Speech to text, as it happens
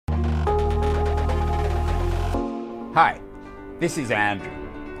Hi, this is Andrew,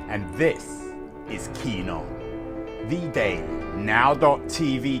 and this is Keen On, the daily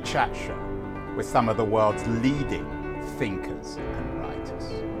now.tv chat show with some of the world's leading thinkers and writers.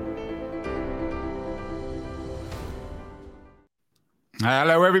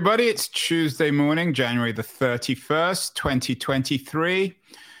 Hello, everybody. It's Tuesday morning, January the 31st, 2023.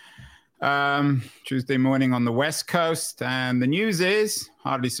 Tuesday morning on the West Coast, and the news is,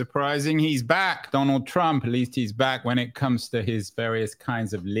 hardly surprising, he's back. Donald Trump, at least he's back when it comes to his various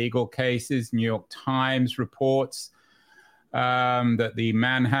kinds of legal cases. New York Times reports that the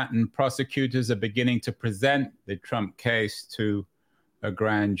Manhattan prosecutors are beginning to present the Trump case to a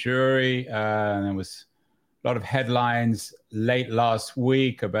grand jury. There was a lot of headlines late last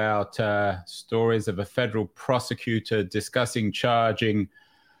week about stories of a federal prosecutor discussing charging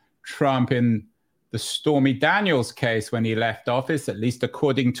Trump in the Stormy Daniels case when he left office, at least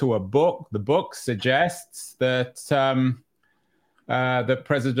according to a book. The book suggests that that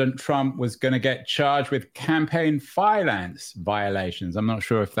President Trump was going to get charged with campaign finance violations. I'm not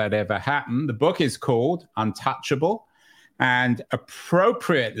sure if that ever happened. The book is called Untouchable, and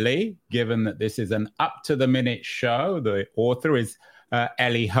appropriately, given that this is an up-to-the-minute show, the author is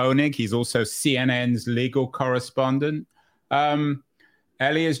Elie Honig. He's also CNN's legal correspondent.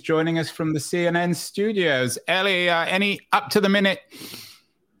 Elie is joining us from the CNN studios. Elie, any up-to-the-minute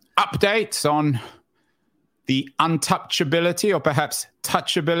updates on the untouchability or perhaps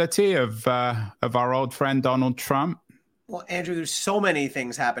touchability of our old friend Donald Trump? Well, Andrew, there's so many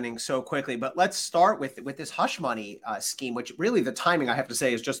things happening so quickly, but let's start with this hush money scheme, which really the timing, I have to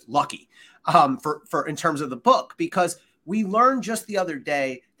say, is just lucky for in terms of the book, because we learned just the other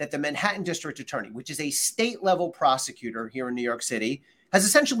day that the Manhattan District Attorney, which is a state-level prosecutor here in New York City, has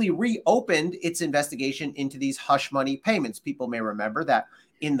essentially reopened its investigation into these hush money payments. People may remember that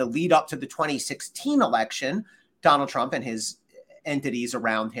in the lead up to the 2016 election, Donald Trump and his entities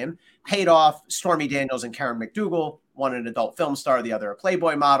around him paid off Stormy Daniels and Karen McDougal, one an adult film star, the other a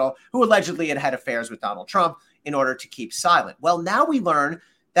Playboy model, who allegedly had had affairs with Donald Trump in order to keep silent. Well, now we learn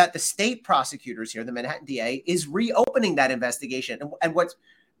that the state prosecutors here, the Manhattan DA, is reopening that investigation. And what's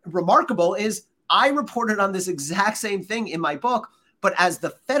remarkable is I reported on this exact same thing in my book, but as the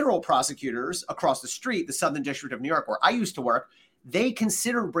federal prosecutors across the street, the Southern District of New York, where I used to work, they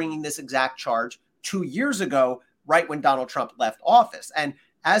considered bringing this exact charge 2 years ago, right when Donald Trump left office. And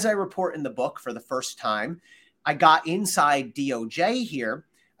as I report in the book for the first time, I got inside DOJ here.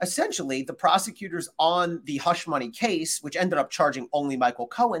 Essentially, the prosecutors on the hush money case, which ended up charging only Michael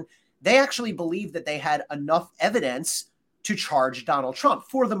Cohen, they actually believed that they had enough evidence to charge Donald Trump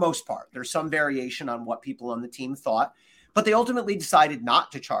for the most part. There's some variation on what people on the team thought, but they ultimately decided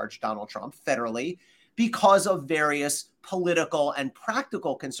not to charge Donald Trump federally because of various political and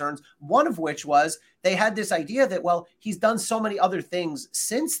practical concerns, one of which was they had this idea that, well, he's done so many other things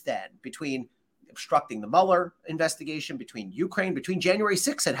since then, between obstructing the Mueller investigation, between Ukraine, between January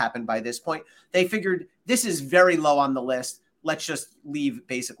 6th had happened by this point. They figured this is very low on the list. Let's just leave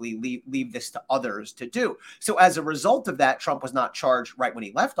this to others to do. So as a result of that, Trump was not charged right when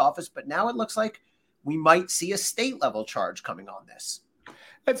he left office, but now it looks like we might see a state-level charge coming on this.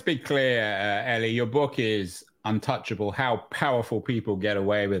 Let's be clear, Elie, your book is Untouchable, how powerful people get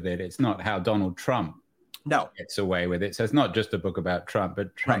away with it. It's not how Donald Trump gets away with it. So it's not just a book about Trump,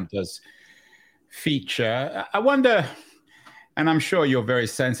 but Trump does feature. I wonder, and I'm sure you're very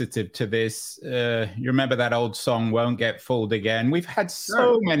sensitive to this, you remember that old song, Won't Get Fooled Again? We've had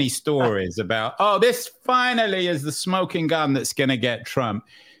so many stories about, this finally is the smoking gun that's going to get Trump.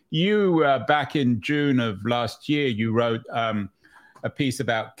 You, back in June of last year, you wrote a piece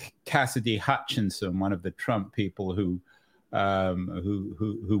about Cassidy Hutchinson, one of the Trump people who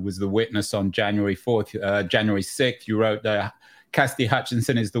was the witness on January 6th. You wrote, Cassidy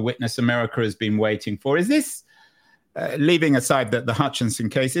Hutchinson is the witness America has been waiting for. Is this, leaving aside the Hutchinson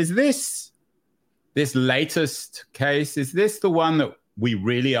case, is this latest case, is this the one that we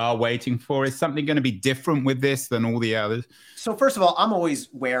really are waiting for? Is something going to be different with this than all the others? So first of all, I'm always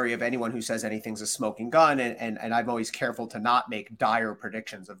wary of anyone who says anything's a smoking gun, and I'm always careful to not make dire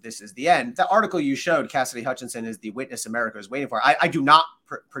predictions of this is the end. The article you showed, Cassidy Hutchinson is the witness America is waiting for. I do not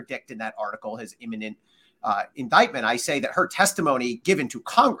predict in that article his imminent indictment. I say that her testimony given to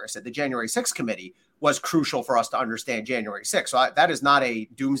Congress at the January 6th committee was crucial for us to understand January 6th. So that is not a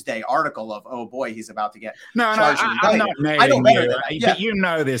doomsday article of, oh boy, he's about to get charged. I'm not nailing you. But you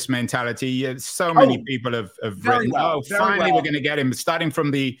know this mentality. So many people have written, finally we're going to get him, starting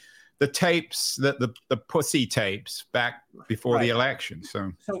from the the tapes, the pussy tapes back before the election.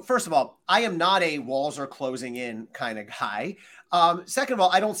 So first of all, I am not a walls are closing in kind of guy. Second of all,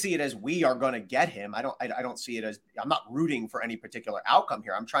 I don't see it as we are going to get him. I don't see it as, I'm not rooting for any particular outcome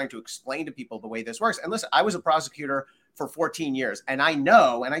here. I'm trying to explain to people the way this works. And listen, I was a prosecutor for 14 years, and I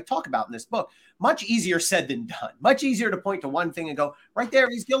know, and I talk about in this book, much easier said than done. Much easier to point to one thing and go, right there,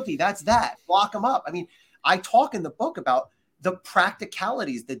 he's guilty. That's that. Lock him up. I mean, I talk in the book about the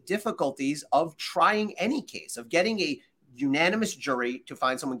practicalities, the difficulties of trying any case, of getting a unanimous jury to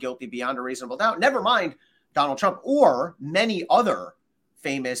find someone guilty beyond a reasonable doubt. Never mind Donald Trump or many other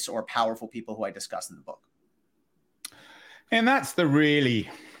famous or powerful people who I discuss in the book. And that's the really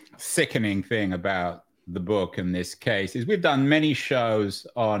sickening thing about the book in this case, is we've done many shows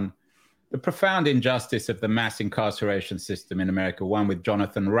on the profound injustice of the mass incarceration system in America, one with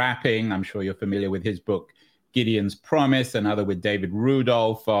Jonathan Rapping. I'm sure you're familiar with his book, Gideon's Promise, another with David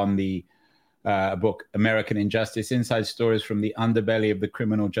Rudolph on the book, American Injustice, Inside Stories from the Underbelly of the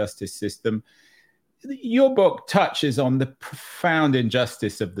Criminal Justice System. Your book touches on the profound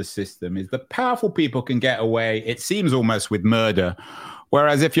injustice of the system, is that powerful people can get away, it seems almost with murder,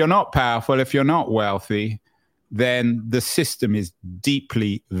 whereas if you're not powerful, if you're not wealthy, then the system is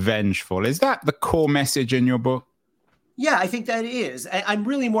deeply vengeful. Is that the core message in your book? Yeah, I think that is. I'm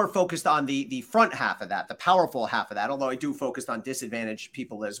really more focused on the front half of that, the powerful half of that, although I do focus on disadvantaged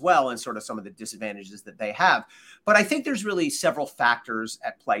people as well and sort of some of the disadvantages that they have. But I think there's really several factors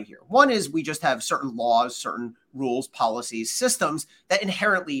at play here. One is we just have certain laws, certain rules, policies, systems that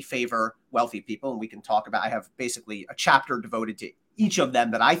inherently favor wealthy people. And we can talk about, I have basically a chapter devoted to each of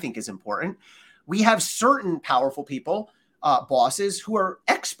them that I think is important. We have certain powerful people, bosses, who are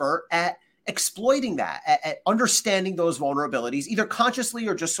expert at exploiting that, at understanding those vulnerabilities, either consciously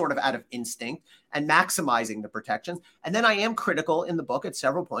or just sort of out of instinct, and maximizing the protections. And then I am critical in the book at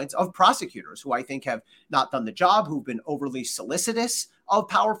several points of prosecutors who I think have not done the job, who've been overly solicitous of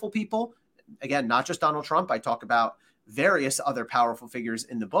powerful people. Again, not just Donald Trump. I talk about various other powerful figures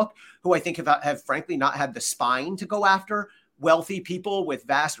in the book who I think have frankly not had the spine to go after wealthy people with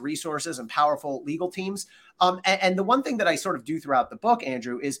vast resources and powerful legal teams. And the one thing that I sort of do throughout the book,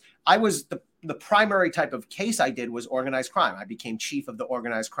 Andrew, is I was the primary type of case I did was organized crime. I became chief of the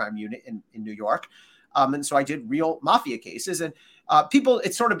organized crime unit in New York. And so I did real mafia cases. And people,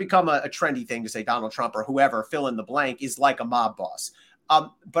 it's sort of become a trendy thing to say Donald Trump or whoever, fill in the blank, is like a mob boss.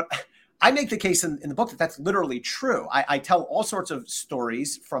 But I make the case in the book that that's literally true. I tell all sorts of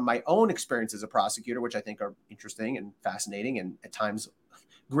stories from my own experience as a prosecutor, which I think are interesting and fascinating and at times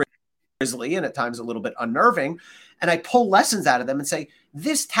grisly and at times a little bit unnerving. And I pull lessons out of them and say,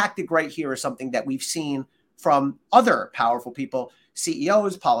 this tactic right here is something that we've seen from other powerful people,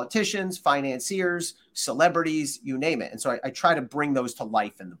 CEOs, politicians, financiers, celebrities, you name it. And so I try to bring those to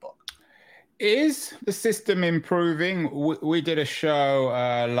life in the book. Is the system improving? We did a show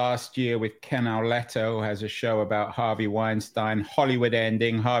last year with Ken Auletto, who has a show about Harvey Weinstein, Hollywood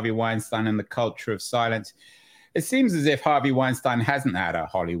ending, Harvey Weinstein and the culture of silence. It seems as if Harvey Weinstein hasn't had a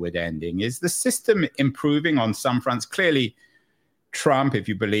Hollywood ending. Is the system improving on some fronts? Clearly, Trump, if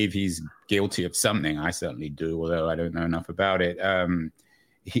you believe he's guilty of something, I certainly do, although I don't know enough about it,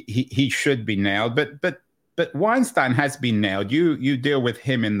 he should be nailed. But Weinstein has been nailed. You deal with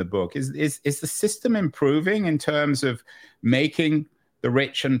him in the book. Is the system improving in terms of making the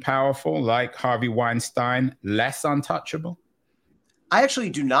rich and powerful, like Harvey Weinstein, less untouchable? I actually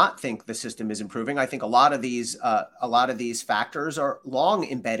do not think the system is improving. I think a lot of these factors are long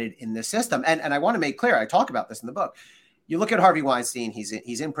embedded in the system. And I want to make clear, I talk about this in the book. You look at Harvey Weinstein,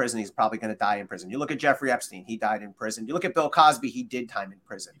 he's in prison. He's probably going to die in prison. You look at Jeffrey Epstein, he died in prison. You look at Bill Cosby, he did time in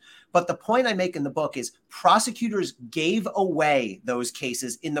prison. But the point I make in the book is prosecutors gave away those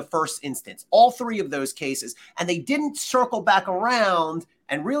cases in the first instance, all three of those cases, and they didn't circle back around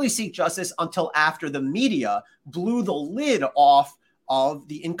and really seek justice until after the media blew the lid off of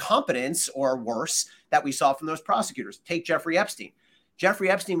the incompetence, or worse, that we saw from those prosecutors. Take Jeffrey Epstein. Jeffrey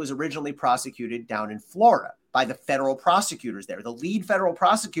Epstein was originally prosecuted down in Florida by the federal prosecutors there. The lead federal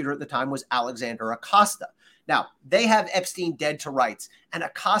prosecutor at the time was Alexander Acosta. Now, they have Epstein dead to rights, and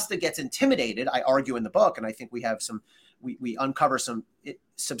Acosta gets intimidated, I argue in the book, and I think we have we uncover some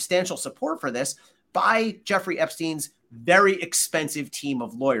substantial support for this, by Jeffrey Epstein's very expensive team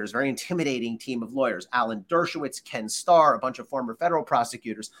of lawyers, very intimidating team of lawyers, Alan Dershowitz, Ken Starr, a bunch of former federal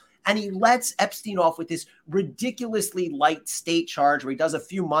prosecutors. And he lets Epstein off with this ridiculously light state charge where he does a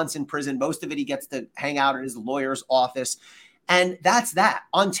few months in prison. Most of it he gets to hang out in his lawyer's office. And that's that,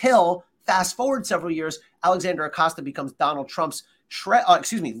 until fast forward several years, Alexander Acosta becomes Donald Trump's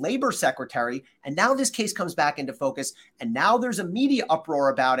labor secretary. And now this case comes back into focus. And now there's a media uproar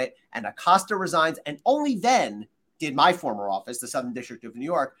about it. And Acosta resigns. And only then did my former office, the Southern District of New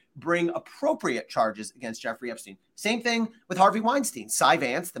York, bring appropriate charges against Jeffrey Epstein. Same thing with Harvey Weinstein. Cy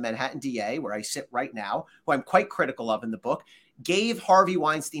Vance, the Manhattan DA, where I sit right now, who I'm quite critical of in the book, gave Harvey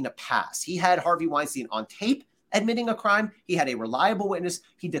Weinstein a pass. He had Harvey Weinstein on tape admitting a crime. He had a reliable witness.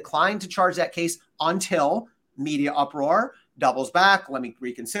 He declined to charge that case until media uproar, doubles back. Let me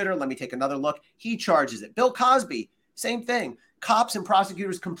reconsider. Let me take another look. He charges it. Bill Cosby, same thing. Cops and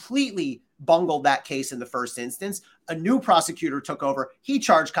prosecutors completely bungled that case in the first instance. A new prosecutor took over. He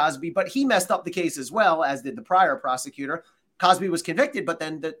charged Cosby, but he messed up the case as well, as did the prior prosecutor. Cosby was convicted, but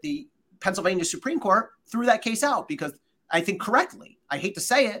then the Pennsylvania Supreme Court threw that case out because, I think correctly, I hate to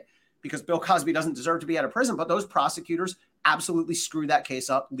say it, because Bill Cosby doesn't deserve to be out of prison, but those prosecutors absolutely screwed that case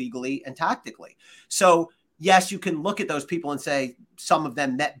up legally and tactically. So yes, you can look at those people and say some of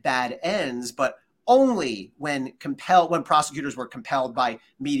them met bad ends, but only when prosecutors were compelled by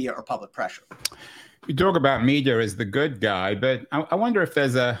media or public pressure. You talk about media as the good guy, but I wonder if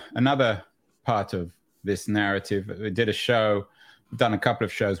there's another part of this narrative. We did done a couple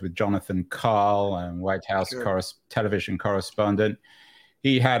of shows with Jonathan Karl, White House television correspondent.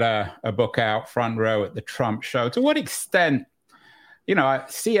 He had a book out, Front Row at the Trump Show. To what extent,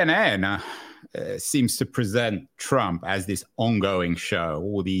 CNN seems to present Trump as this ongoing show,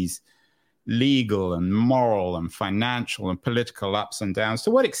 all these legal and moral and financial and political ups and downs.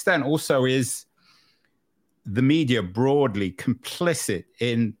 To what extent also is the media broadly complicit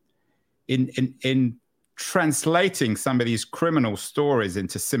in translating some of these criminal stories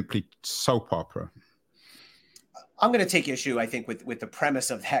into simply soap opera? I'm going to take issue, I think, with the premise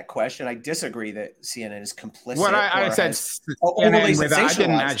of that question. I disagree that CNN is complicit. Well, I said CNN I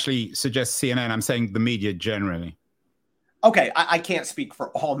didn't actually suggest CNN. I'm saying the media generally. Okay, I can't speak for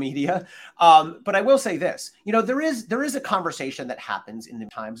all media, but I will say this. There is a conversation that happens in the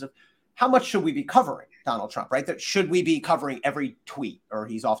times of how much should we be covering Donald Trump, right? That should we be covering every tweet, or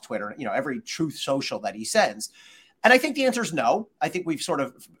he's off Twitter, every Truth Social that he sends? And I think the answer is no. I think we've sort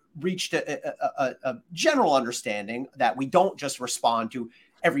of reached a general understanding that we don't just respond to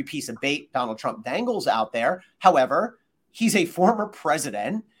every piece of bait Donald Trump dangles out there. However, he's a former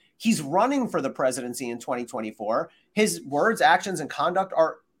president. He's running for the presidency in 2024. His words, actions, and conduct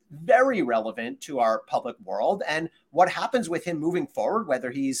are very relevant to our public world. And what happens with him moving forward,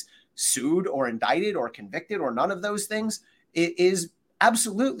 whether he's sued or indicted or convicted or none of those things, is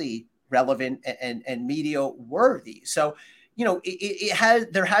absolutely relevant and media worthy. So,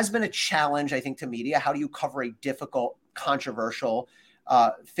 there has been a challenge, I think, to media. How do you cover a difficult, controversial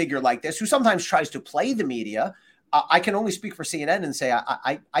figure like this, who sometimes tries to play the media? I can only speak for CNN and say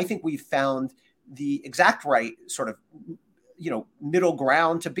I think we've found the exact right sort of middle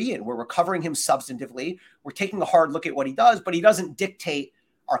ground to be in, where we're covering him substantively. We're taking a hard look at what he does, but he doesn't dictate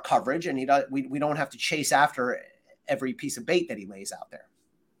our coverage, and we don't have to chase after every piece of bait that he lays out there.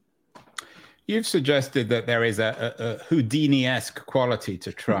 You've suggested that there is a Houdini-esque quality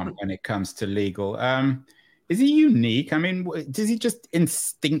to Trump when it comes to legal. Is he unique? I mean, is he just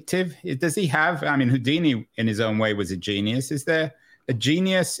instinctive? Does he have, Houdini in his own way was a genius. Is there a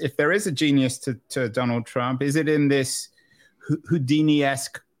genius? If there is a genius to Donald Trump, is it in this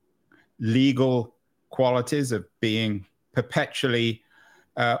Houdini-esque legal qualities of being perpetually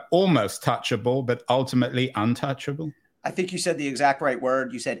almost touchable, but ultimately untouchable? I think you said the exact right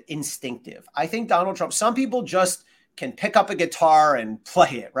word. You said instinctive. I think Donald Trump, some people just can pick up a guitar and play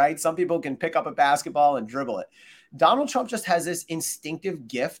it, right? Some people can pick up a basketball and dribble it. Donald Trump just has this instinctive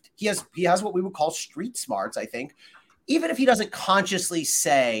gift. He has what we would call street smarts, I think. Even if he doesn't consciously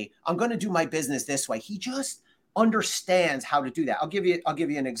say, I'm going to do my business this way, he just understands how to do that. I'll give you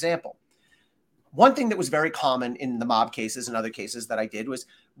an example. One thing that was very common in the mob cases and other cases that I did was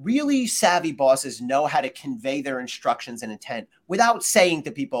really savvy bosses know how to convey their instructions and intent without saying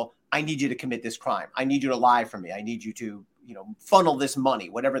to people, I need you to commit this crime. I need you to lie for me. I need you to, funnel this money,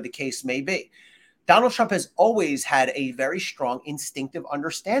 whatever the case may be. Donald Trump has always had a very strong instinctive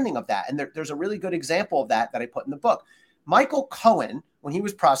understanding of that. And there's a really good example of that I put in the book. Michael Cohen, when he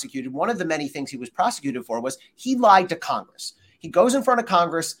was prosecuted, one of the many things he was prosecuted for was he lied to Congress. He goes in front of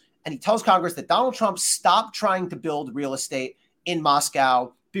Congress and he tells Congress that Donald Trump stopped trying to build real estate in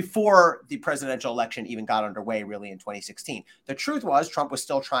Moscow before the presidential election even got underway, really, in 2016. The truth was Trump was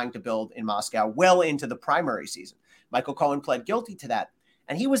still trying to build in Moscow well into the primary season. Michael Cohen pled guilty to that.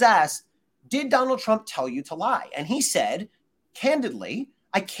 And he was asked, did Donald Trump tell you to lie? And he said, candidly,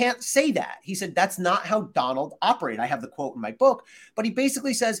 I can't say that. He said, that's not how Donald operated. I have the quote in my book, but he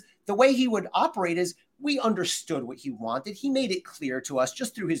basically says the way he would operate is we understood what he wanted. He made it clear to us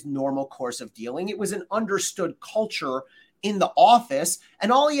just through his normal course of dealing. It was an understood culture in the office.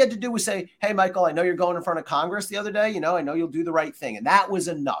 And all he had to do was say, hey, Michael, I know you're going in front of Congress the other day. You know, I know you'll do the right thing. And that was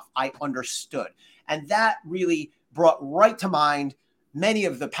enough. I understood. And that really brought right to mind many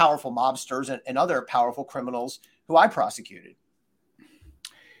of the powerful mobsters and other powerful criminals who I prosecuted.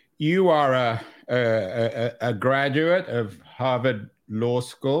 You are a graduate of Harvard Law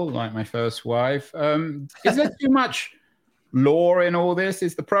School, like my first wife. Is there too much law in all this?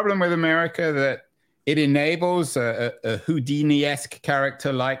 Is the problem with America that it enables a Houdini-esque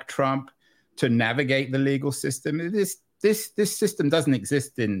character like Trump to navigate the legal system? This system doesn't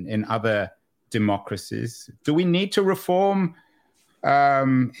exist in other democracies. Do we need to reform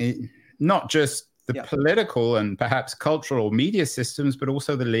not just the political and perhaps cultural media systems, but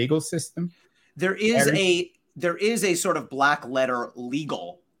also the legal system? There is a sort of black letter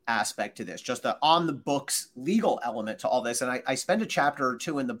legal aspect to this, just an on the books legal element to all this. And I spend a chapter or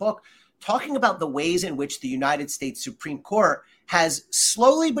two in the book talking about the ways in which the United States Supreme Court has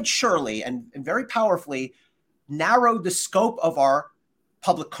slowly but surely and very powerfully narrowed the scope of our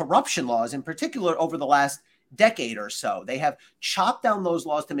public corruption laws, in particular over the last decade or so. They have chopped down those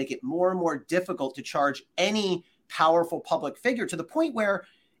laws to make it more and more difficult to charge any powerful public figure, to the point where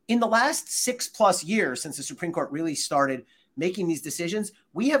in the last 6+ years, since the Supreme Court really started making these decisions,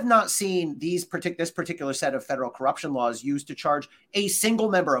 we have not seen this particular set of federal corruption laws used to charge a single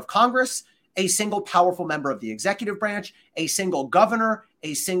member of Congress, a single powerful member of the executive branch, a single governor,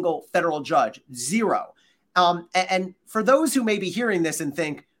 a single federal judge. Zero. And for those who may be hearing this and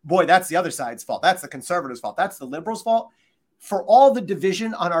think, boy, that's the other side's fault, that's the conservatives' fault, that's the liberals' fault, for all the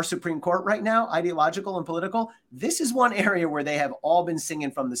division on our Supreme Court right now, ideological and political, this is one area where they have all been singing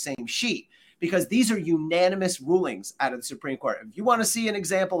from the same sheet, because these are unanimous rulings out of the Supreme Court. If you want to see an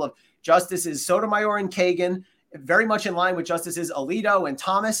example of Justices Sotomayor and Kagan, very much in line with Justices Alito and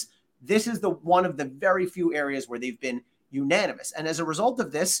Thomas, this is one of the very few areas where they've been unanimous. And as a result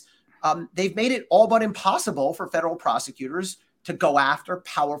of this, they've made it all but impossible for federal prosecutors to go after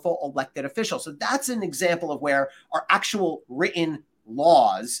powerful elected officials. So that's an example of where our actual written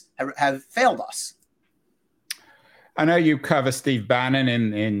laws have failed us. I know you cover Steve Bannon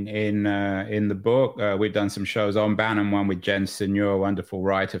in the book. We've done some shows on Bannon, one with Jen Senor, wonderful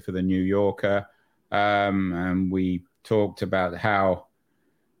writer for the New Yorker. And we talked about how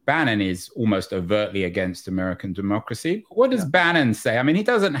Bannon is almost overtly against American democracy. What does Bannon say? I mean, he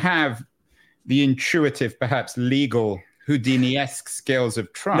doesn't have the intuitive, perhaps legal Houdini-esque skills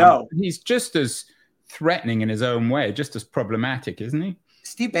of Trump. No. He's just as threatening in his own way, just as problematic, isn't he?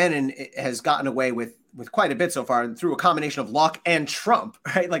 Steve Bannon has gotten away with quite a bit so far, and through a combination of luck and Trump,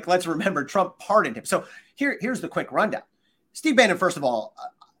 right? Like, let's remember, Trump pardoned him. So here's the quick rundown. Steve Bannon, first of all,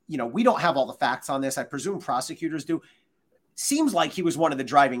 we don't have all the facts on this. I presume prosecutors do. Seems like he was one of the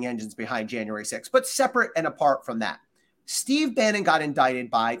driving engines behind January 6th, but separate and apart from that, Steve Bannon got indicted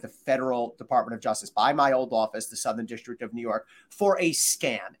by the Federal Department of Justice, by my old office, the Southern District of New York, for a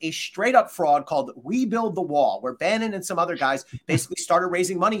scam, a straight up fraud called We Build the Wall, where Bannon and some other guys basically started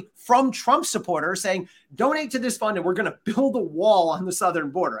raising money from Trump supporters saying, donate to this fund and we're going to build a wall on the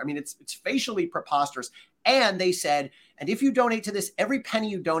southern border. I mean, it's facially preposterous. And they said, and if you donate to this, every penny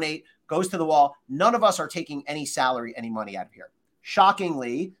you donate goes to the wall. None of us are taking any salary, any money out of here.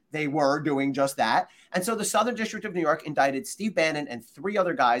 Shockingly, they were doing just that. And so the Southern District of New York indicted Steve Bannon and 3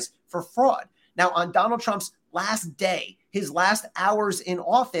 other guys for fraud. Now, on Donald Trump's last day, his last hours in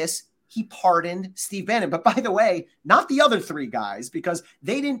office, he pardoned Steve Bannon. But by the way, not the other 3 guys, because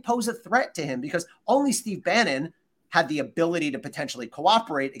they didn't pose a threat to him, because only Steve Bannon had the ability to potentially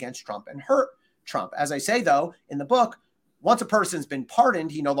cooperate against Trump and hurt Trump. As I say, though, in the book, once a person's been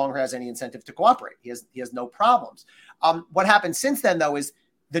pardoned, he no longer has any incentive to cooperate. He has no problems. What happened since then, though, is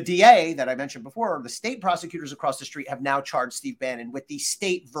the DA that I mentioned before, the state prosecutors across the street, have now charged Steve Bannon with the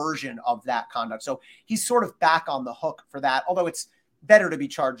state version of that conduct. So he's sort of back on the hook for that, although it's better to be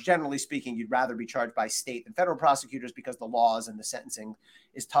charged. Generally speaking, you'd rather be charged by state than federal prosecutors because the laws and the sentencing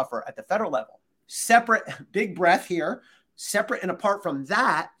is tougher at the federal level. Separate, big breath here, separate and apart from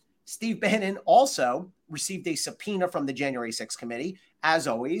that, Steve Bannon also received a subpoena from the January 6th committee. As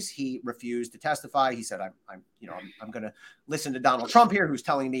always, he refused to testify. He said, I'm going to listen to Donald Trump here, who's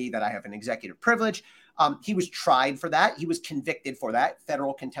telling me that I have an executive privilege. He was tried for that. He was convicted for that,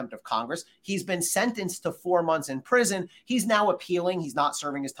 federal contempt of Congress. He's been sentenced to 4 months in prison. He's now appealing. He's not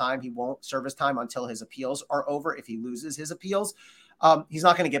serving his time. He won't serve his time until his appeals are over. If he loses his appeals, he's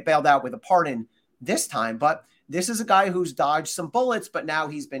not going to get bailed out with a pardon this time. But this is a guy who's dodged some bullets, but now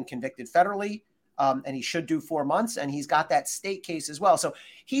he's been convicted federally and he should do 4 months, and he's got that state case as well. So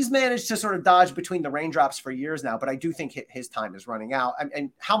he's managed to sort of dodge between the raindrops for years now, but I do think his time is running out.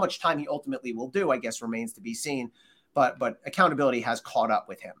 And how much time he ultimately will do, I guess, remains to be seen. But accountability has caught up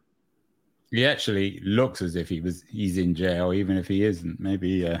with him. He actually looks as if he's in jail, even if he isn't.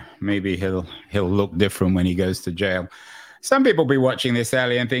 Maybe he'll look different when he goes to jail. Some people be watching this,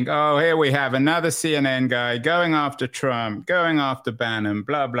 Elie, and think, oh, here we have another CNN guy going after Trump, going after Bannon,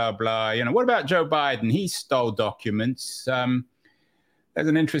 blah, blah, blah. What about Joe Biden? He stole documents. There's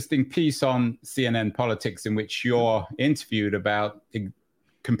an interesting piece on CNN Politics in which you're interviewed about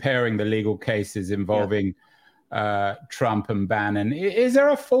comparing the legal cases involving Trump and Bannon. Is there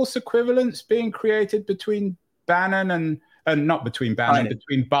a false equivalence being created between Bannon and not between Bannon,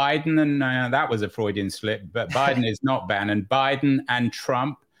 between Biden and that was a Freudian slip, but Biden is not Bannon, Biden and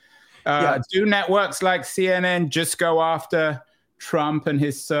Trump. Do networks like CNN just go after Trump and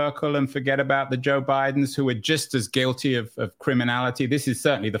his circle and forget about the Joe Bidens who are just as guilty of criminality? This is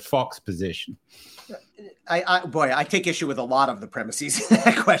certainly the Fox position. I take issue with a lot of the premises in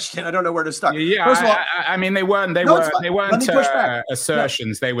that question. I don't know where to start. Yeah, First of all, I mean, they weren't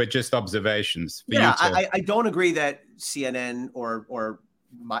assertions. No. They were just observations. I don't agree that CNN or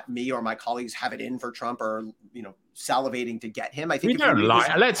me or my colleagues have it in for Trump or salivating to get him. I think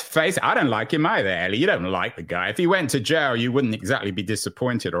let's face it, I don't like him either, Elie. You don't like the guy. If he went to jail, you wouldn't exactly be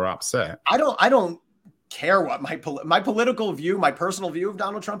disappointed or upset. I don't care what my political view, my personal view of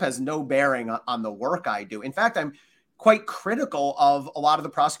Donald Trump has no bearing on the work I do. In fact, I'm quite critical of a lot of the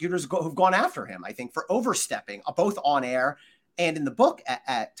prosecutors who've gone after him, I think, for overstepping, both on air and in the book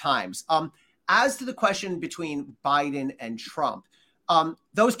at times. As to the question between Biden and Trump,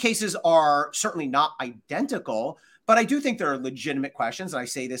 those cases are certainly not identical, but I do think there are legitimate questions. And I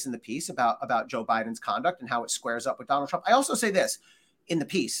say this in the piece about Joe Biden's conduct and how it squares up with Donald Trump. I also say this in the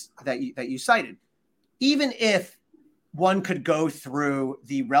piece that you cited. Even if one could go through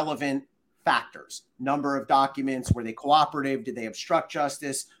the relevant factors, number of documents, were they cooperative, did they obstruct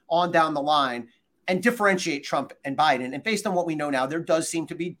justice, on down the line, and differentiate Trump and Biden. And based on what we know now, there does seem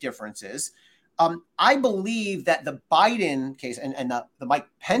to be differences. I believe that the Biden case and the Mike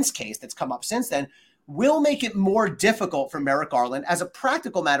Pence case that's come up since then will make it more difficult for Merrick Garland as a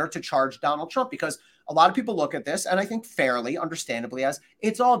practical matter to charge Donald Trump, because a lot of people look at this, and I think fairly, understandably, as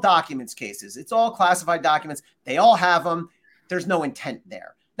it's all documents cases. It's all classified documents. They all have them. There's no intent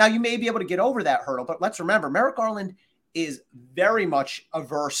there. Now, you may be able to get over that hurdle, but let's remember, Merrick Garland is very much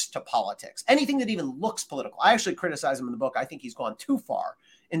averse to politics. Anything that even looks political. I actually criticize him in the book. I think he's gone too far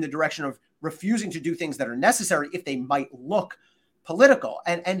in the direction of refusing to do things that are necessary if they might look political.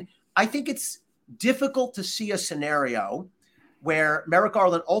 And I think it's difficult to see a scenario where Merrick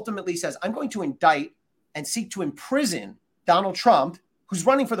Garland ultimately says, I'm going to indict and seek to imprison Donald Trump, who's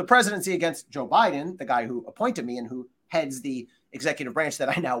running for the presidency against Joe Biden, the guy who appointed me and who heads the executive branch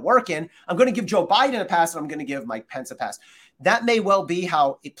that I now work in. I'm going to give Joe Biden a pass, and I'm going to give Mike Pence a pass. That may well be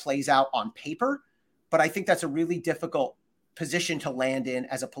how it plays out on paper, but I think that's a really difficult position to land in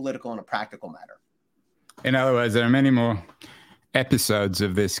as a political and a practical matter. In other words, there are many more episodes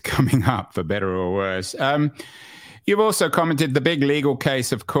of this coming up, for better or worse. You've also commented the big legal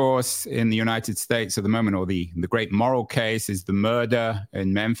case, of course, in the United States at the moment, or the great moral case, is the murder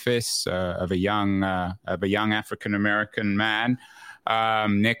in Memphis of a young African-American man,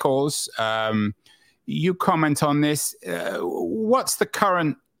 Nichols. You comment on this. What's the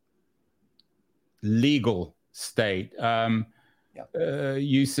current legal state?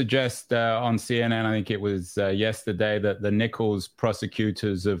 You suggest on CNN, I think it was yesterday, that the Nichols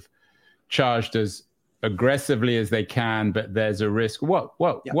prosecutors have charged as aggressively as they can, but there's a risk. What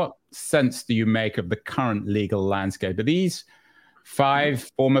sense do you make of the current legal landscape? Are these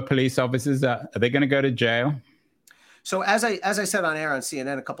 5 former police officers, are they going to go to jail? So as I said on air on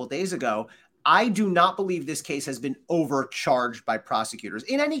CNN a couple of days ago, I do not believe this case has been overcharged by prosecutors.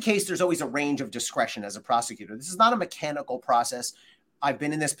 In any case, there's always a range of discretion as a prosecutor. This is not a mechanical process. I've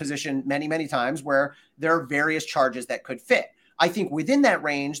been in this position many, many times where there are various charges that could fit. I think within that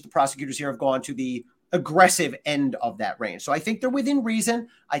range, the prosecutors here have gone to the aggressive end of that range. So I think they're within reason.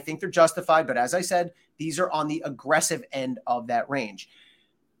 I think they're justified. But as I said, these are on the aggressive end of that range.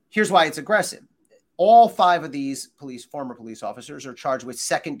 Here's why it's aggressive. All 5 of these former police officers are charged with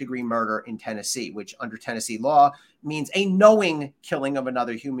second-degree murder in Tennessee, which under Tennessee law means a knowing killing of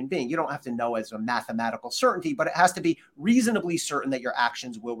another human being. You don't have to know as a mathematical certainty, but it has to be reasonably certain that your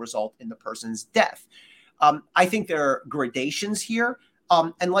actions will result in the person's death. I think there are gradations here.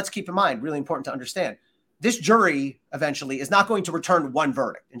 And let's keep in mind, really important to understand, this jury eventually is not going to return one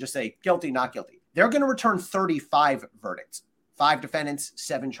verdict and just say guilty, not guilty. They're going to return 35 verdicts, 5 defendants,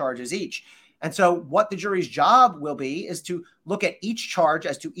 7 charges each. And so what the jury's job will be is to look at each charge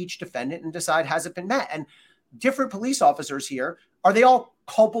as to each defendant and decide, has it been met? And different police officers here, are they all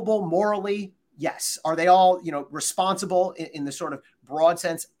culpable morally? Yes. Are they all, responsible in the sort of broad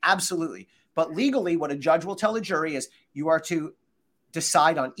sense? Absolutely. But legally, what a judge will tell a jury is you are to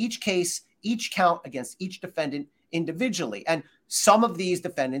decide on each case, each count against each defendant individually. And some of these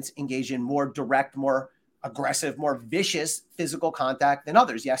defendants engage in more direct, more aggressive, more vicious physical contact than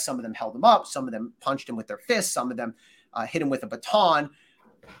others. Yes, some of them held him up. Some of them punched him with their fists. Some of them hit him with a baton.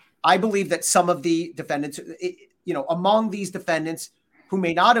 I believe that some of the defendants, among these defendants who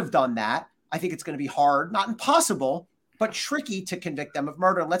may not have done that, I think it's going to be hard, not impossible, but tricky to convict them of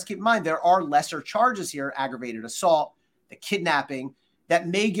murder. And let's keep in mind, there are lesser charges here, aggravated assault, the kidnapping, that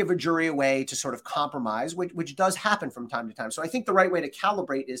may give a jury a way to sort of compromise, which does happen from time to time. So I think the right way to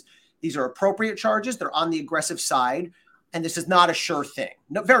calibrate is these are appropriate charges. They're on the aggressive side. And this is not a sure thing.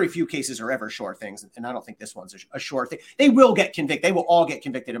 No, very few cases are ever sure things. And I don't think this one's a sure thing. They will get convicted. They will all get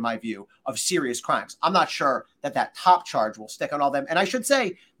convicted, in my view, of serious crimes. I'm not sure that top charge will stick on all them. And I should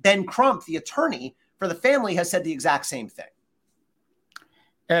say, Ben Crump, the attorney for the family, has said the exact same thing.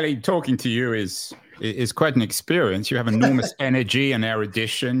 Elie, talking to you is quite an experience. You have enormous energy and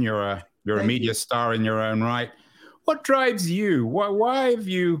erudition. You're a media star in your own right. What drives you? Why have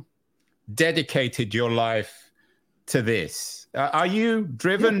you dedicated your life to this? Are you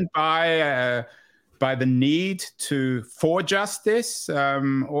driven by the need for justice,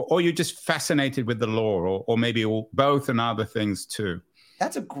 or are you just fascinated with the law, or maybe both and other things too?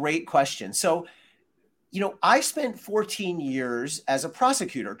 That's a great question. So, I spent 14 years as a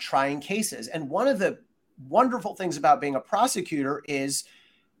prosecutor trying cases. And one of the wonderful things about being a prosecutor is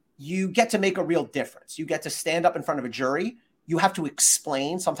you get to make a real difference. You get to stand up in front of a jury. You have to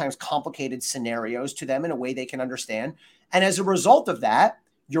explain sometimes complicated scenarios to them in a way they can understand. And as a result of that,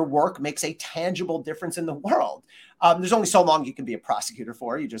 your work makes a tangible difference in the world. There's only so long you can be a prosecutor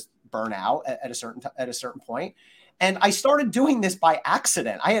for. You just burn out at a certain point. And I started doing this by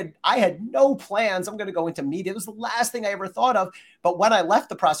accident. I had no plans. I'm going to go into media. It was the last thing I ever thought of. But when I left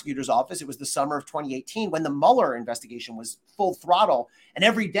the prosecutor's office, it was the summer of 2018 when the Mueller investigation was full throttle. And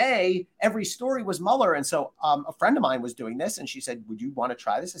every day, every story was Mueller. And so a friend of mine was doing this and she said, would you want to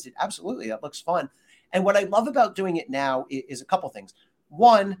try this? I said, absolutely. That looks fun. And what I love about doing it now is a couple things.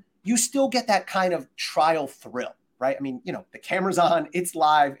 One, you still get that kind of trial thrill, right? I mean, the camera's on, it's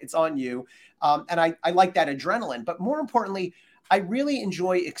live, it's on you. And I like that adrenaline. But more importantly, I really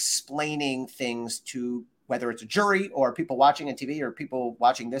enjoy explaining things to whether it's a jury or people watching on TV or people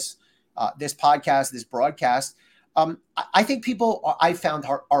watching this podcast, this broadcast. I think people I found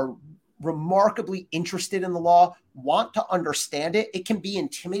are remarkably interested in the law, want to understand it. It can be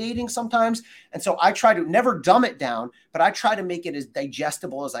intimidating sometimes. And so I try to never dumb it down, but I try to make it as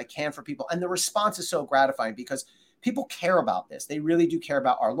digestible as I can for people. And the response is so gratifying because people care about this. They really do care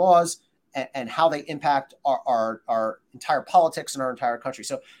about our laws and how they impact our entire politics and our entire country.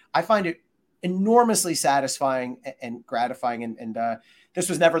 So I find it enormously satisfying and gratifying. And this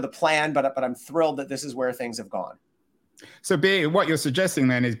was never the plan, but I'm thrilled that this is where things have gone. So what you're suggesting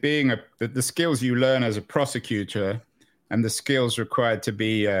then is the skills you learn as a prosecutor and the skills required to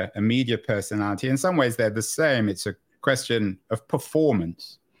be a media personality, in some ways they're the same. It's a question of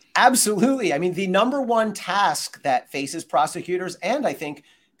performance. Absolutely. I mean, the number one task that faces prosecutors and I think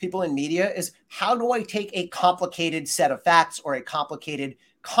people in media is how do I take a complicated set of facts or a complicated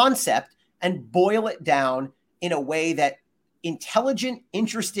concept and boil it down in a way that intelligent,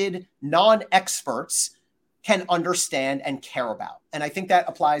 interested, non-experts can understand and care about. And I think that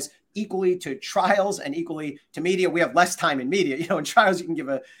applies equally to trials and equally to media. We have less time in media. In trials, you can give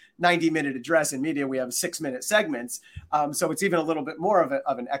a 90-minute address. In media, we have 6-minute segments. So it's even a little bit more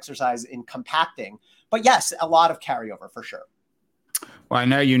of an exercise in compacting. But yes, a lot of carryover for sure. Well, I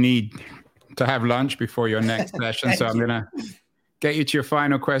know you need to have lunch before your next session, so I'm going to get you to your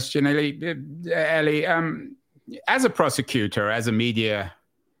final question, Elie. As a prosecutor, as a media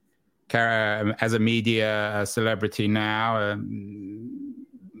celebrity now,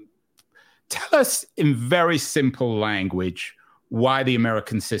 tell us in very simple language why the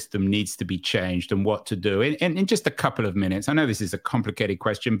American system needs to be changed and what to do in just a couple of minutes. I know this is a complicated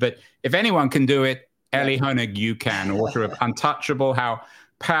question, but if anyone can do it, Elie Honig, you can, author of Untouchable, How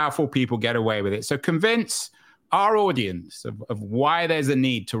Powerful People Get Away with It. So convince our audience of why there's a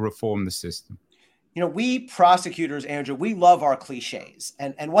need to reform the system. We prosecutors, Andrew, we love our cliches.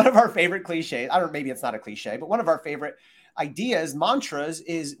 And one of our favorite cliches, maybe it's not a cliche, but one of our favorite ideas, mantras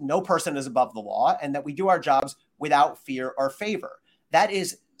is no person is above the law and that we do our jobs without fear or favor. That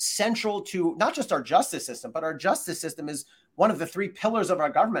is central to not just our justice system, but our justice system is one of the three pillars of our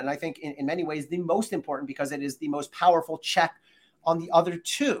government. And I think in many ways, the most important, because it is the most powerful check on the other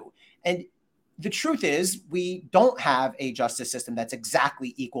two. And the truth is, we don't have a justice system that's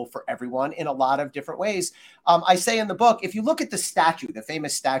exactly equal for everyone in a lot of different ways. I say in the book, if you look at the statue, the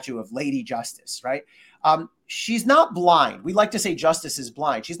famous statue of Lady Justice, right? She's not blind. We like to say justice is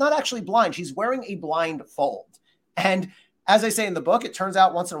blind. She's not actually blind. She's wearing a blindfold. And as I say in the book, it turns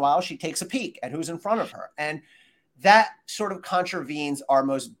out once in a while she takes a peek at who's in front of her. And that sort of contravenes our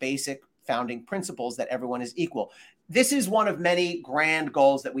most basic founding principles that everyone is equal. This is one of many grand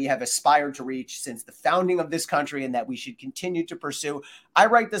goals that we have aspired to reach since the founding of this country and that we should continue to pursue. I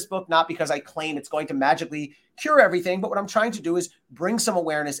write this book not because I claim it's going to magically cure everything, but what I'm trying to do is bring some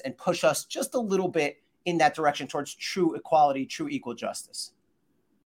awareness and push us just a little bit in that direction towards true equality, true equal justice.